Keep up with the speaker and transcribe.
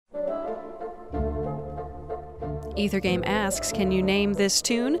Ethergame asks, can you name this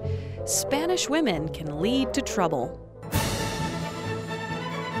tune? Spanish women can lead to trouble.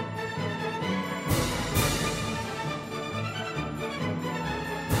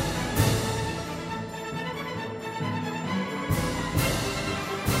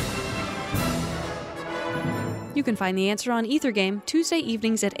 You can find the answer on Ethergame Tuesday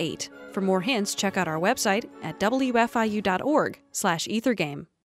evenings at 8. For more hints, check out our website at wfiu.org/Ethergame.